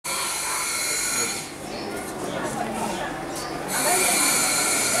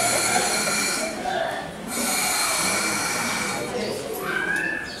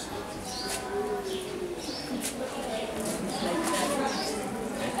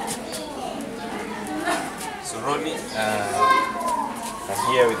Rolly,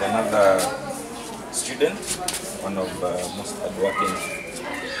 I'm here with another student, one of the most hardworking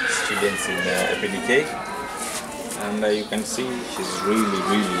students in EPDK, and you can see she's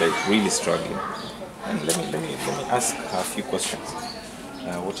really struggling. And let me ask her a few questions.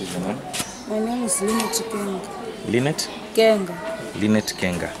 What is your name? My name is Linet Kenga. Linet? Kenga. Linet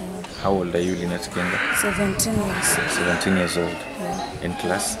Kenga. Yeah. How old are you, Linet Kenga? 17 years. 17 years old. Yeah. In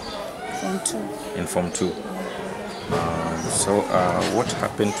class? Form 2. In Form 2. Yeah. So what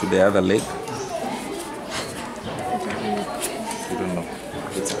happened to the other leg? You don't know.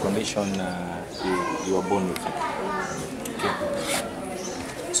 It's a condition you were born with.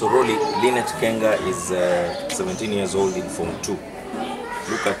 Okay. So Rolly, Linet Kenga is 17 years old in Form 2.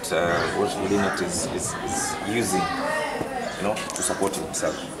 Look at what Linet is using, to support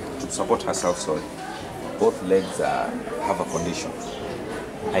himself, to support herself. Sorry, both legs have a condition.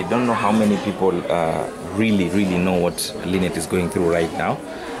 I don't know how many people really know what Linet is going through right now,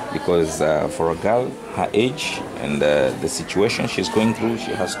 because for a girl her age and the situation she's going through,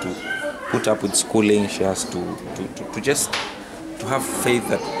 she has to put up with schooling. She has to just to have faith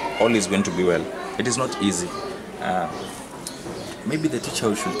that all is going to be well. It is not easy. Maybe the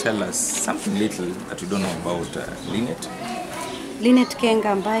teacher should tell us something little that we don't know about Linet. Linet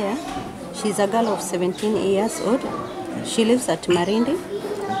Kenga Mbaya, she's a girl of 17 years old. She lives at Marindi,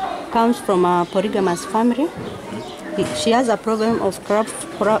 comes from a polygamous family. She has a problem of crab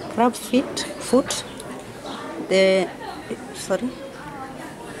foot.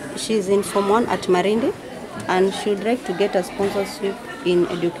 She's in Form 1 at Marindi, and she would like to get a sponsorship in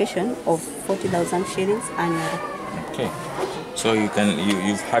education of 40,000 shillings annually. Okay. So you've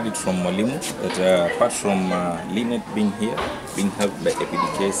heard it from Mwalimu that apart from Linet being here, being helped by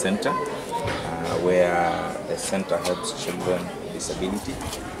EPDK Center, where the center helps children with disability,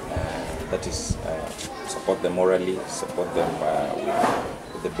 that is support them morally, support them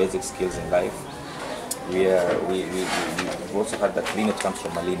with the basic skills in life. We've also heard that Linet comes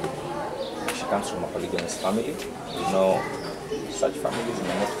from Malindi. She comes from a polygamous family. Such families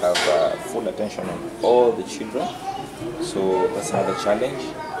may not have full attention on all the children. So that's another challenge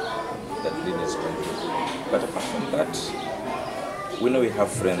that Linet is going through. But apart from that, we know we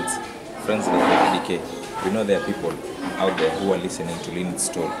have friends like EPDK. We know there are people out there who are listening to Linet's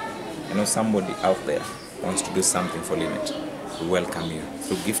story. Somebody out there wants to do something for Linet. We welcome you.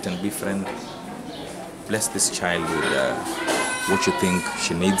 Through Gift and Befriend, bless this child with what you think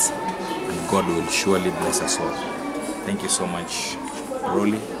she needs, and God will surely bless us all. Thank you so much,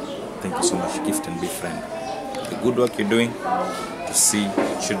 Rolly. Thank you so much, Gift and Befriend. The good work you're doing to see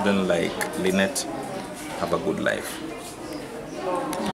children like Linet have a good life.